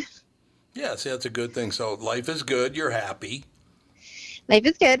standing. Yeah, see, that's a good thing. So life is good. You're happy. Life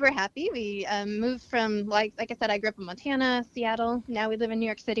is good. We're happy. We moved from, like I said, I grew up in Montana, Seattle. Now we live in New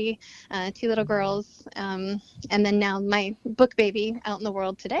York City, 2 little girls, and then now my book baby out in the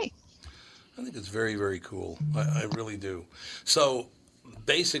world today. I think it's very, very cool. I really do. So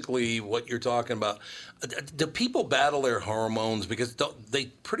basically what you're talking about, do people battle their hormones? Because they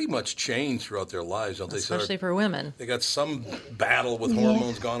pretty much change throughout their lives, don't they? Especially for women. They got some battle with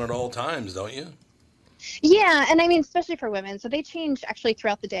hormones going at all times, don't you? Yeah, and especially for women. So they change actually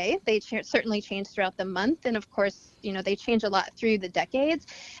throughout the day. They certainly change throughout the month. And of course, they change a lot through the decades.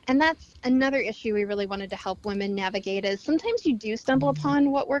 And that's another issue we really wanted to help women navigate is sometimes you do stumble upon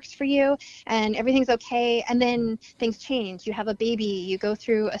what works for you and everything's okay. And then things change. You have a baby, you go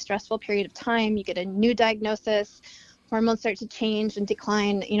through a stressful period of time, you get a new diagnosis, hormones start to change and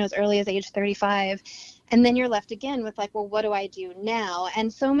decline, as early as age 35. And then you're left again with well, what do I do now?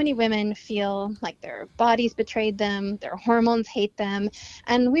 And so many women feel like their bodies betrayed them, their hormones hate them.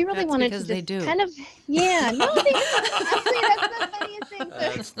 And we really wanted to just kind of, actually that's the funniest thing.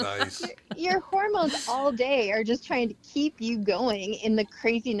 That's nice. Your hormones all day are just trying to keep you going in the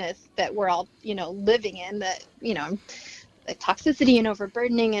craziness that we're all, living in, that, the toxicity and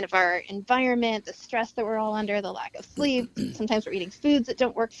overburdening of our environment, the stress that we're all under, the lack of sleep. Sometimes we're eating foods that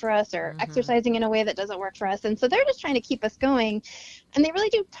don't work for us or exercising in a way that doesn't work for us. And so they're just trying to keep us going. And they really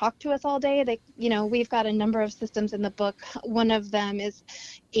do talk to us all day. We've got a number of systems in the book. One of them is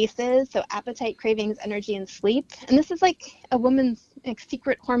ACEs, so appetite, cravings, energy, and sleep. And this is like a woman's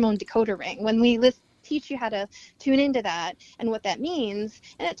secret hormone decoder ring. When we teach you how to tune into that and what that means,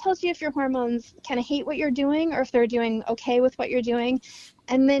 and it tells you if your hormones kind of hate what you're doing or if they're doing okay with what you're doing.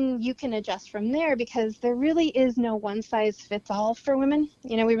 And then you can adjust from there, because there really is no one size fits all for women.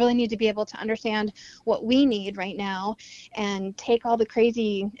 You know, we really need to be able to understand what we need right now and take all the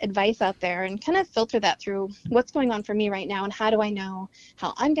crazy advice out there and kind of filter that through what's going on for me right now and how do I know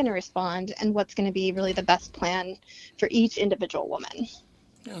how I'm going to respond and what's going to be really the best plan for each individual woman.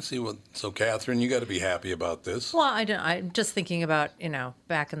 Yeah, so Catherine, you got to be happy about this. Well, I'm just thinking about,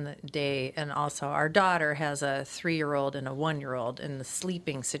 back in the day, and also our daughter has a 3-year-old and a 1-year-old, and the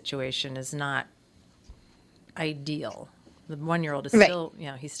sleeping situation is not ideal. The 1-year-old is still,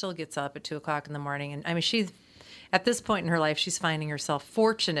 he still gets up at 2:00 in the morning, and I mean, she's at this point in her life, she's finding herself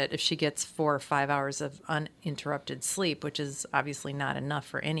fortunate if she gets 4 or 5 hours of uninterrupted sleep, which is obviously not enough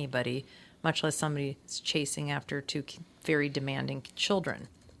for anybody, much less somebody who's chasing after 2 very demanding children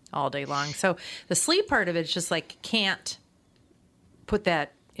all day long. So the sleep part of it is just like, can't put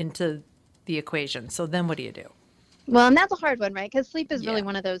that into the equation. So then what do you do? Well, and that's a hard one, right? Because sleep is really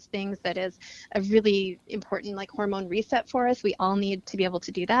one of those things that is a really important hormone reset for us. We all need to be able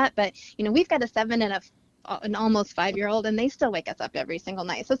to do that. But, we've got a 7 and an almost 5-year-old, and they still wake us up every single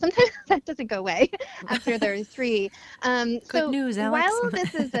night. So sometimes that doesn't go away after they're 3. Good news, Alex. While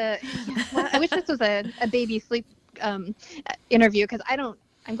this is I wish this was a baby sleep interview, because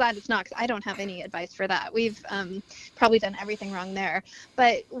I'm glad it's not, because I don't have any advice for that. We've probably done everything wrong there.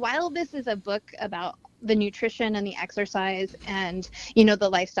 But while this is a book about the nutrition and the exercise and, the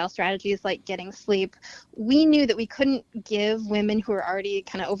lifestyle strategies like getting sleep, we knew that we couldn't give women who are already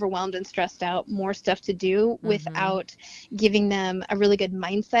kind of overwhelmed and stressed out more stuff to do without giving them a really good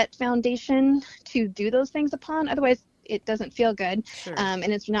mindset foundation to do those things upon. Otherwise, it doesn't feel good. Sure. And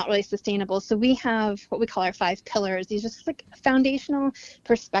it's not really sustainable. So we have what we call our 5 pillars. These just like foundational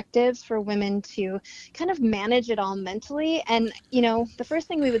perspectives for women to kind of manage it all mentally. And, the first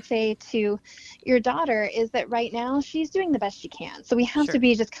thing we would say to your daughter is that right now she's doing the best she can. So we have to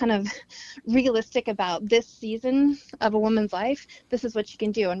be just kind of realistic about this season of a woman's life. This is what you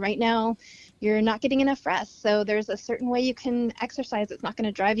can do. And right now, you're not getting enough rest. So there's a certain way you can exercise that's not going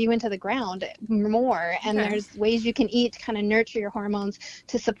to drive you into the ground more. And there's ways you can eat to kind of nurture your hormones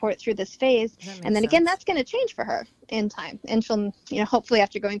to support through this phase. And then again, that's going to change for her in time. And she'll, hopefully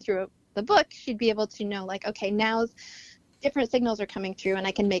after going through the book, she'd be able to know okay, now's different signals are coming through and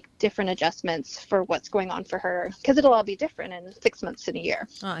I can make different adjustments for what's going on for her, because it'll all be different in 6 months to a year.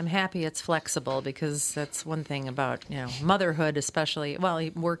 Well, I'm happy it's flexible, because that's one thing about, motherhood, especially,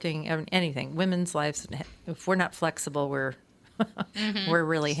 working, anything, women's lives. If we're not flexible, we're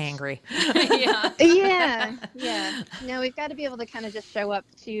really hangry. Yeah. No, we've got to be able to kind of just show up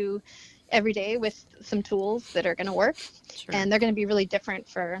to every day with some tools that are going to work. Sure. And they're going to be really different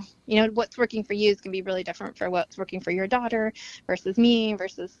for, what's working for you is going to be really different for what's working for your daughter versus me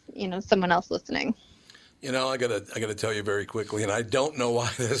versus, someone else listening. I gotta tell you very quickly, and I don't know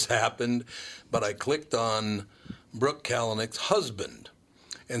why this happened, but I clicked on Brooke Kalanick's husband,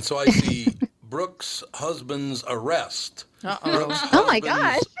 and so I see Brooke's husband's arrest. Oh my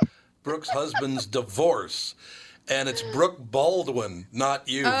gosh. Brooke's husband's divorce. And it's Brooke Baldwin, not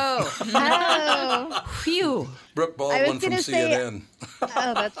you. Oh. Phew. Brooke Baldwin from CNN.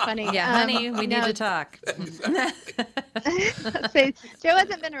 Oh, that's funny. Yeah, honey, we need to talk. So Joe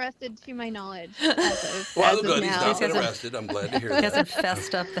hasn't been arrested to my knowledge. Well, good. He's not been arrested. I'm glad to hear that. He hasn't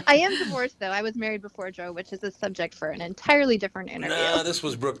fessed up. I am divorced, though. I was married before Joe, which is a subject for an entirely different interview. Nah, this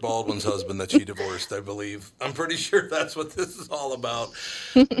was Brooke Baldwin's husband that she divorced, I believe. I'm pretty sure that's what this is all about.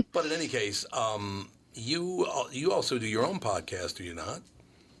 But in any case, you also do your own podcast, do you not?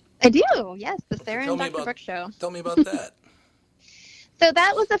 I do, yes. The Sarah and Dr. Brooke Show. Tell me about that. So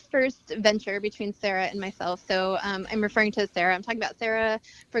that was the first venture between Sarah and myself. So I'm referring to Sarah. I'm talking about Sarah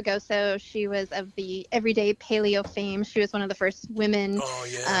Fragoso. She was of the Everyday Paleo fame. She was one of the first women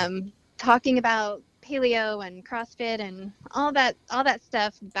talking about paleo and CrossFit and all that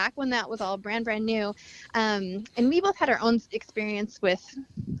stuff back when that was all brand new. And we both had our own experiences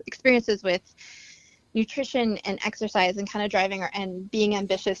with nutrition and exercise and kind of driving and being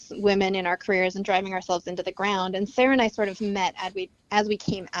ambitious women in our careers and driving ourselves into the ground. And Sarah and I sort of met as we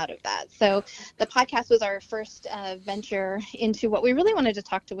came out of that. So the podcast was our first venture into what we really wanted to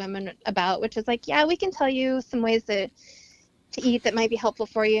talk to women about, which is we can tell you some ways to eat that might be helpful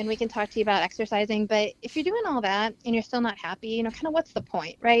for you, and we can talk to you about exercising. But if you're doing all that and you're still not happy, kind of what's the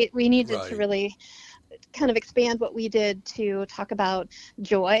point, right? We needed to really kind of expand what we did to talk about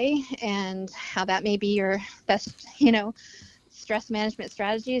joy and how that may be your best, stress management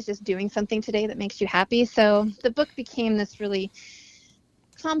strategy is just doing something today that makes you happy. So the book became this really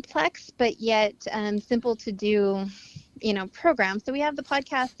complex, but yet simple to do, program. So we have the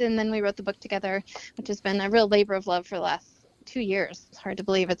podcast, and then we wrote the book together, which has been a real labor of love for the last 2 years. It's hard to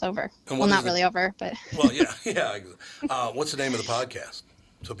believe it's over. Well, not really over, but. Well, yeah. What's the name of the podcast?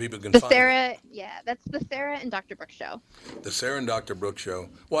 So people can find it. Yeah, that's the Sarah and Dr. Brooke Show. The Sarah and Dr. Brooke Show.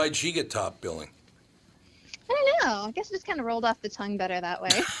 Why'd she get top billing? I don't know. I guess it just kind of rolled off the tongue better that way.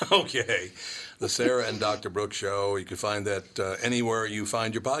 Okay. The Sarah and Dr. Brooke Show. You can find that anywhere you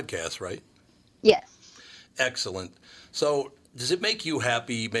find your podcasts, right? Yes. Excellent. So does it make you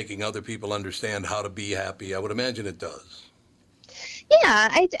happy making other people understand how to be happy? I would imagine it does. Yeah,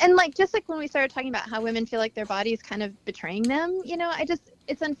 just like when we started talking about how women feel like their body is kind of betraying them,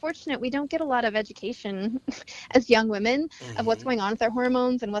 it's unfortunate we don't get a lot of education as young women of what's going on with their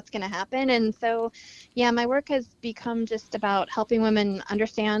hormones and what's going to happen. And so, yeah, my work has become just about helping women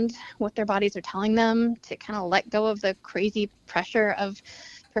understand what their bodies are telling them, to kind of let go of the crazy pressure of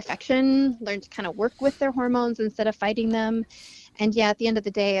perfection, learn to kind of work with their hormones instead of fighting them. And yeah, at the end of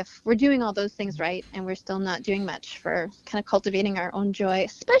the day, if we're doing all those things right and we're still not doing much for kind of cultivating our own joy,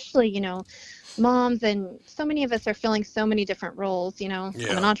 especially, moms, and so many of us are filling so many different roles, I'm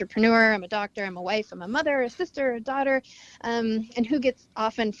an entrepreneur, I'm a doctor, I'm a wife, I'm a mother, a sister, a daughter, and who gets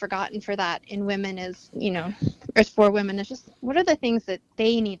often forgotten for that in women is, or for women, is just what are the things that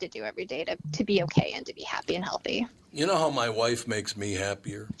they need to do every day to be okay and to be happy and healthy. You know how my wife makes me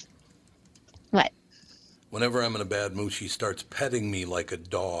happier? What? Whenever I'm in a bad mood, she starts petting me like a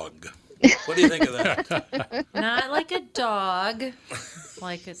dog. What do you think of that? Not like a dog,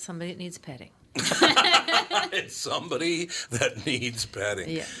 like it's somebody that needs petting. It's somebody that needs petting.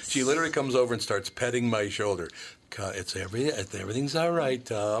 Yes. She literally comes over and starts petting my shoulder. Everything's all right,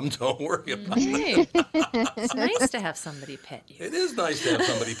 Tom. Don't worry about it. It's nice to have somebody pet you. It is nice to have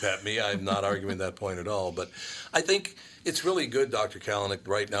somebody pet me. I'm not arguing that point at all. But I think it's really good, Dr. Kalanick,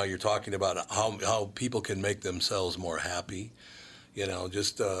 right now you're talking about how people can make themselves more happy.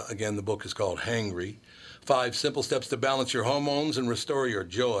 Again, the book is called Hangry. 5 Simple Steps to Balance Your Hormones and Restore Your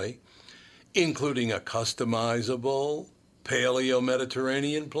Joy, including a customizable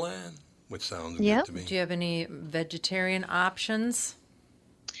Paleo-Mediterranean plan, which sounds good to me. Do you have any vegetarian options?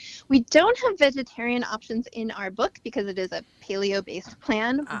 We don't have vegetarian options in our book because it is a paleo-based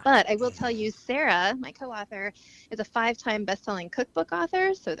plan, but I will tell you, Sarah, my co-author, is a 5-time best-selling cookbook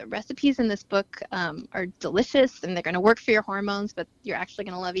author, so the recipes in this book are delicious, and they're going to work for your hormones, but you're actually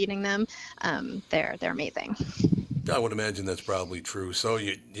going to love eating them. They're amazing. I would imagine that's probably true. So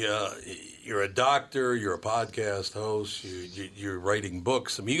you're a doctor, you're a podcast host, you're writing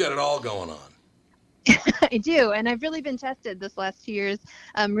books. I mean, you got it all going on. I do, and I've really been tested this last 2 years,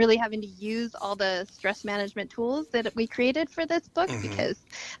 really having to use all the stress management tools that we created for this book because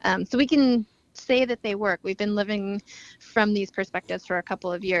so we can say that they work. We've been living from these perspectives for a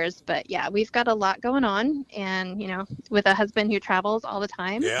couple of years, but yeah, we've got a lot going on, and with a husband who travels all the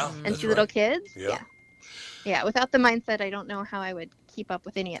time and 2 little kids. Yeah, without the mindset, I don't know how I would keep up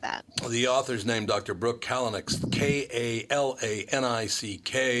with any of that. The author's name, Dr. Brooke Kalanick, Kalanick,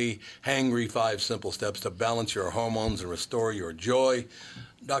 Hangry, 5 Simple Steps to Balance Your Hormones and Restore Your Joy.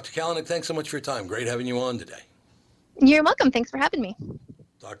 Dr. Kalanick, thanks so much for your time. Great having you on today. You're welcome. Thanks for having me.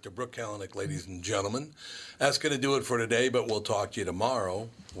 Dr. Brooke Kalanick, ladies and gentlemen. That's going to do it for today, but we'll talk to you tomorrow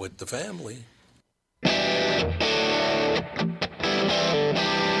with the family.